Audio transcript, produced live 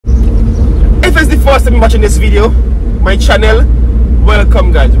first time watching this video, my channel,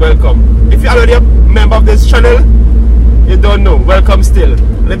 welcome guys, welcome. If you're already a member of this channel, you don't know, welcome still.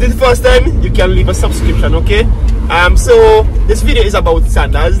 And if this is the first time, you can leave a subscription, okay? So this video is about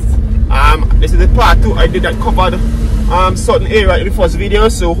sandals. This is the part 2. I did that covered certain area in the first video,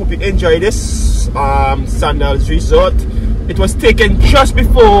 so hope you enjoy this sandals resort. It was taken just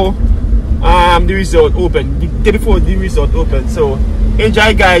before the resort opened, the day before the resort opened. So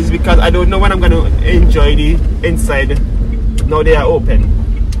enjoy guys, because I don't know when I'm gonna enjoy the inside now they are open.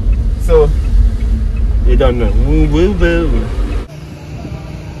 So you don't know.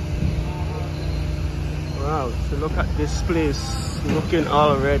 Wow, so look at this place looking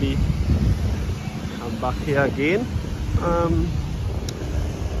already. I'm back here again.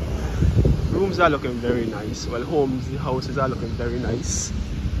 Rooms are looking very nice. Well, the houses are looking very nice.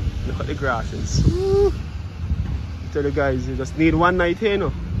 Look at the grasses. Woo. Tell you guys, you just need one night here, no?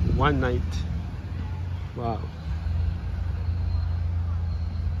 One night. Wow.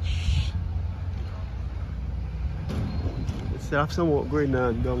 Let's have some work going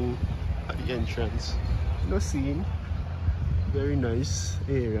on down at the entrance. No scene. Very nice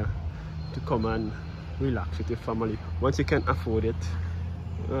area to come and relax with your family once you can afford it.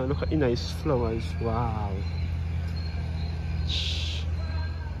 Look at the nice flowers. Wow.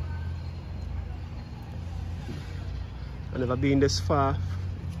 I've never been this far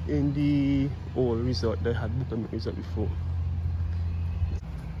in the old resort that I had booked on the resort before.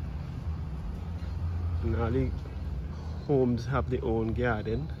 And all the homes have their own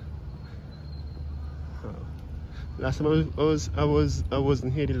garden. Last time I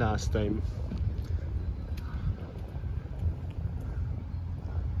wasn't here the last time.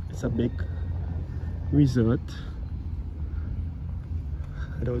 It's a big resort.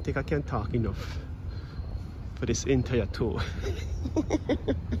 I don't think I can talk enough for this entire tour.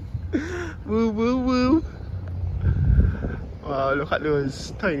 Woo woo woo. Wow, look at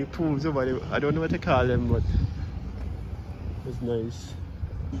those tiny pools over there. I don't know what to call them, but it's nice.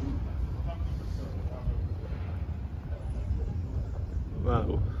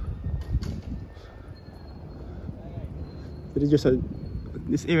 Wow. It is just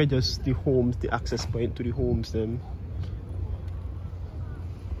this area, just the homes, the access point to the homes then.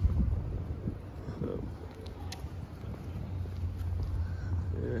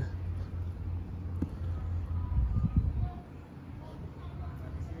 Yeah.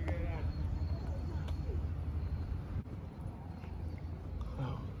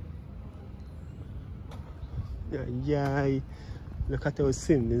 Wow. Yeah. Look at how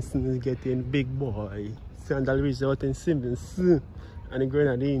Stevenson is getting big boy. Sandal Resort in Stevenson and the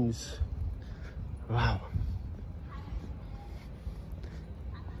Grenadines. Wow.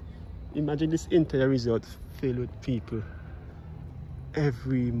 Imagine this entire resort filled with people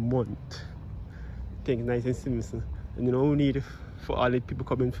every month. Think nice in Stevenson. And you know, we need, for all the people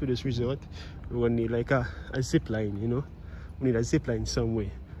coming through this resort, we're gonna need like a zip line, you know. We need a zip line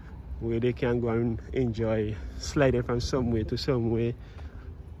somewhere where they can go and enjoy sliding from somewhere to somewhere.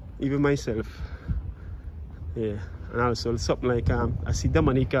 Even myself, yeah. And also something like I see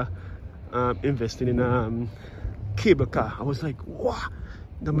Dominica investing in cable car. I was like, wow,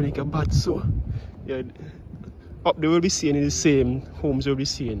 Dominica bad. So yeah, up there will be seeing the same homes will be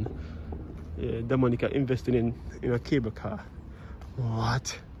seeing. Yeah, Dominica investing in a cable car.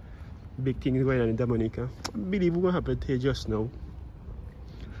 What big things going on in Dominica. I believe we're gonna happen here just now.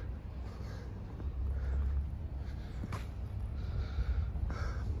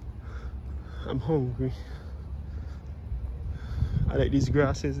 I'm hungry. I like these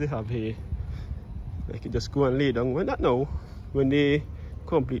grasses they have here. I can just go and lay down. Well, not now. When they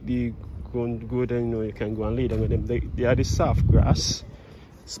completely go down, you know, you can go and lay down with them. They are the soft grass,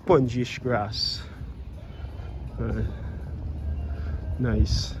 spongish grass.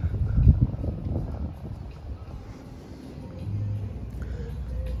 Nice.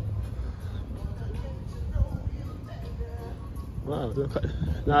 Wow, look at,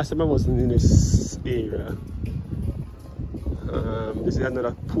 last time I wasn't in this area. This is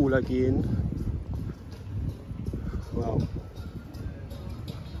another pool again. Wow.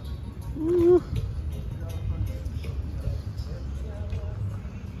 Woo.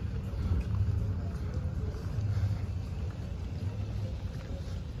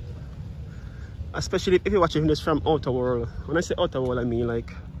 Especially if you're watching this from outer world. When I say outer world, I mean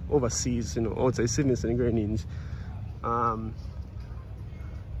like overseas, you know, outside Stevenson and Grenadines.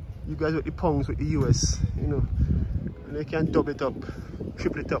 You guys with the pounds with the US, you know, and they can double it up,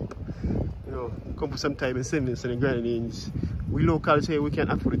 triple it up, you know, come for some time in Stevenson and Grenadines. We locals here, we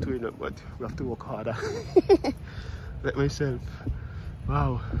can't afford it to, you know, but we have to work harder. Like myself.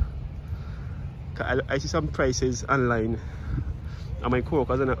 Wow. I see some prices online. And my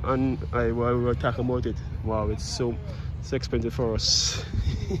co-workers and I were talking about it. Wow, it's so expensive for us.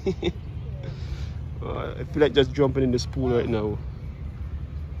 I feel like just jumping in this pool right now.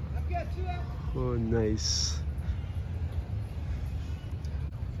 Oh, nice.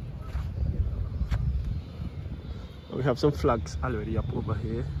 We have some flags already up over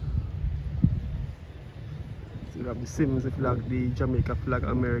here. So we have the Sims flag, the Jamaica flag,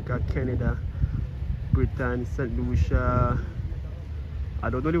 America, Canada, Britain, St. Lucia. I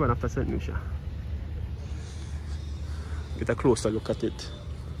don't know the one after St. Lucia. Get a closer look at it.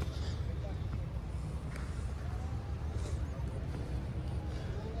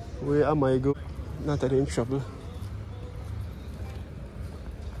 Where am I going? Not in trouble.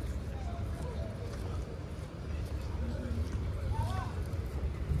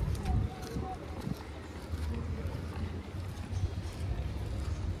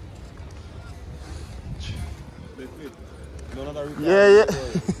 Yeah.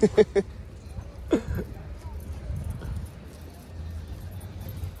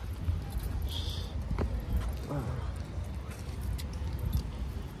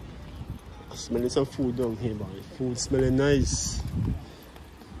 Smelling some food down here, boy. Food smelling nice.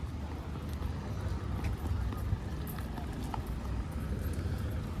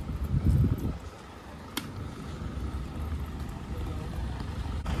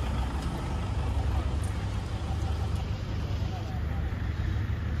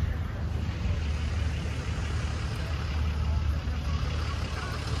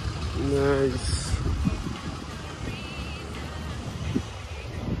 Nice.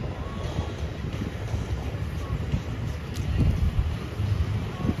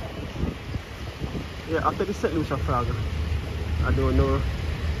 Yeah, after the St. Lucia flag, I don't know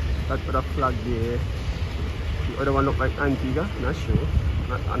that other flag there. The other one look like Antigua, not sure.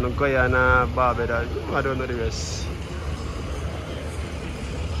 And Guyana, Barbados, I don't know the rest.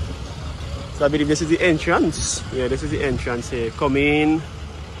 So I believe this is the entrance. Yeah, this is the entrance here. Come in.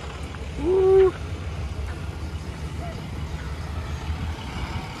 Woo.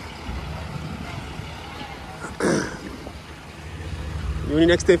 The only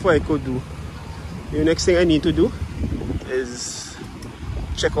next thing I could do, the next thing I need to do is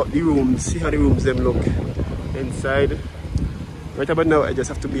check out the rooms, see how the rooms them look inside. Right about now I just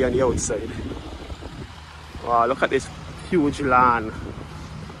have to be on the outside. Wow, look at this huge lawn.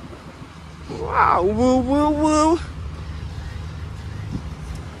 Wow, woo woo woo.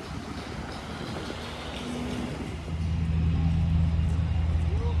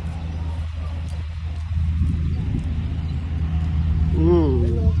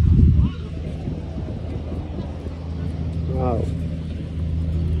 Wow.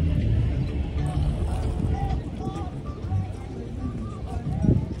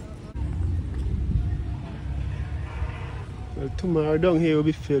 Well, tomorrow down here will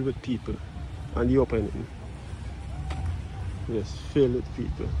be filled with people on the opening. Yes, filled with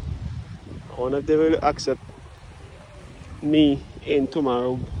people. I wonder if they will accept me in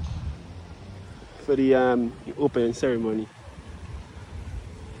tomorrow for the opening ceremony.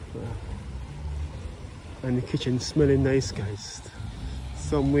 And the kitchen smelling nice, guys.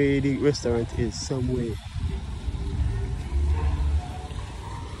 Some way the restaurant is, some way.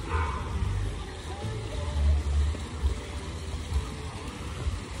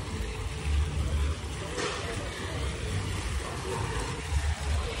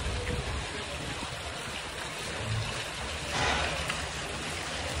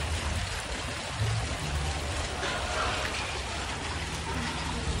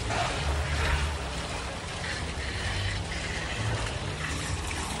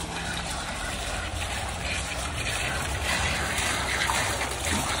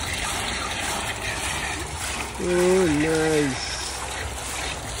 Oh, nice.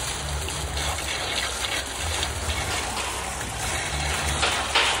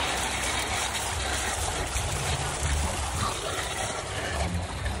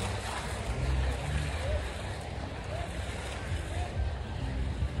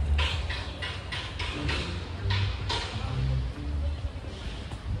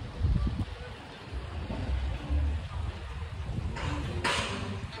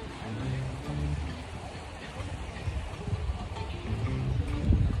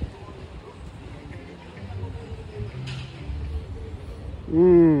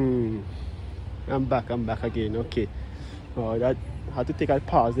 I'm back again. Okay. Oh, that I had to take a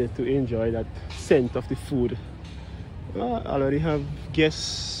pause there to enjoy that scent of the food. I already have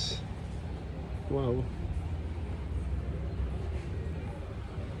guests. Wow.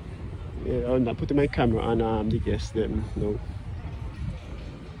 Yeah, I'm not putting my camera on the guests then. No.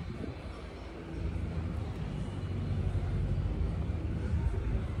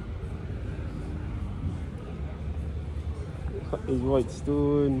 Is white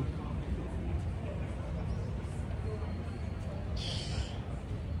stone.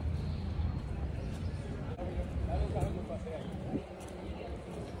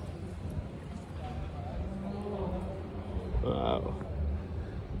 Wow.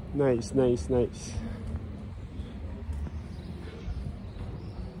 Nice, nice, nice.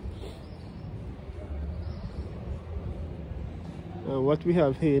 What we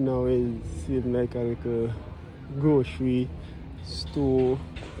have here now is like a little grocery store.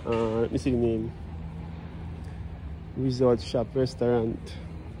 Let me see the name. Resort shop restaurant.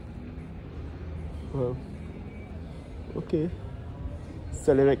 Okay.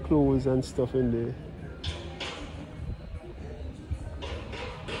 Selling like clothes and stuff in there.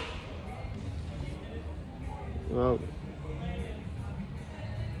 Wow.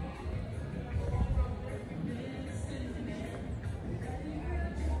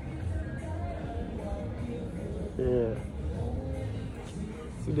 Yeah.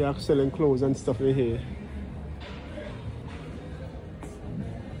 So they are selling clothes and stuff in here.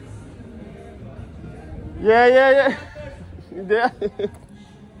 Yeah. There.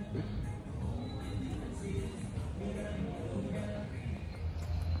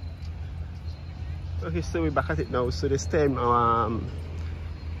 Okay, so we're back at it now. So this time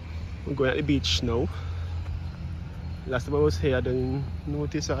we're going at the beach now. Last time I was here I didn't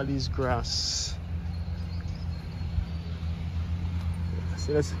notice all these grass.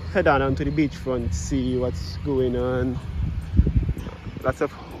 So let's head on onto the beachfront, see what's going on. Lots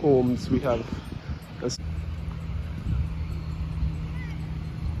of homes we have.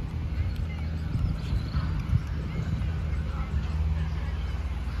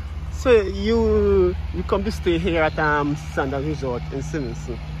 So you come to stay here at Sandals Resort in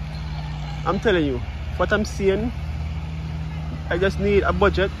Stevenson. I'm telling you, what I'm seeing, I just need a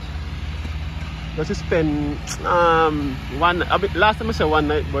budget just to spend last time I said one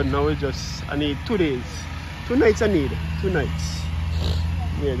night, but now I need 2 days. 2 nights I need. 2 nights.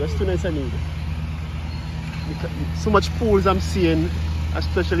 Yeah, just 2 nights I need. So much pools I'm seeing,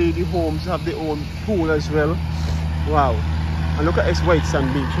 especially the homes have their own pool as well. Wow. And look at this white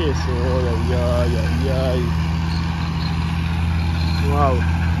sand beach here, so yeah. Wow.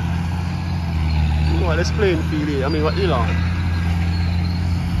 What this playing field here? I mean, what Elon?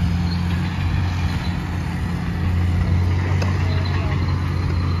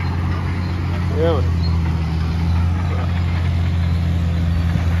 Yeah.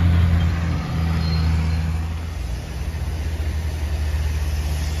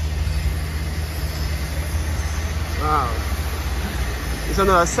 Wow. It's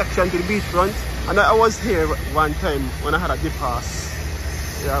another section to the beachfront. And I was here one time when I had a dip pass.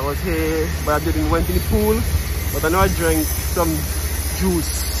 Yeah, I was here, but I didn't went in the pool. But I know I drank some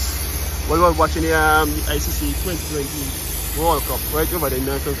juice while we were watching the ICC 2020 World Cup right over there in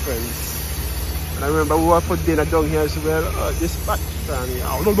American Friends. And I remember we were for dinner down here as well. This spot,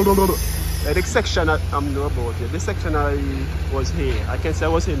 the section I know about here. This section I was here. I can say I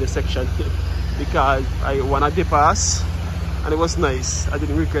was in this section because I won a dip pass. And it was nice. I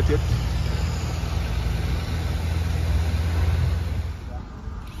didn't regret it.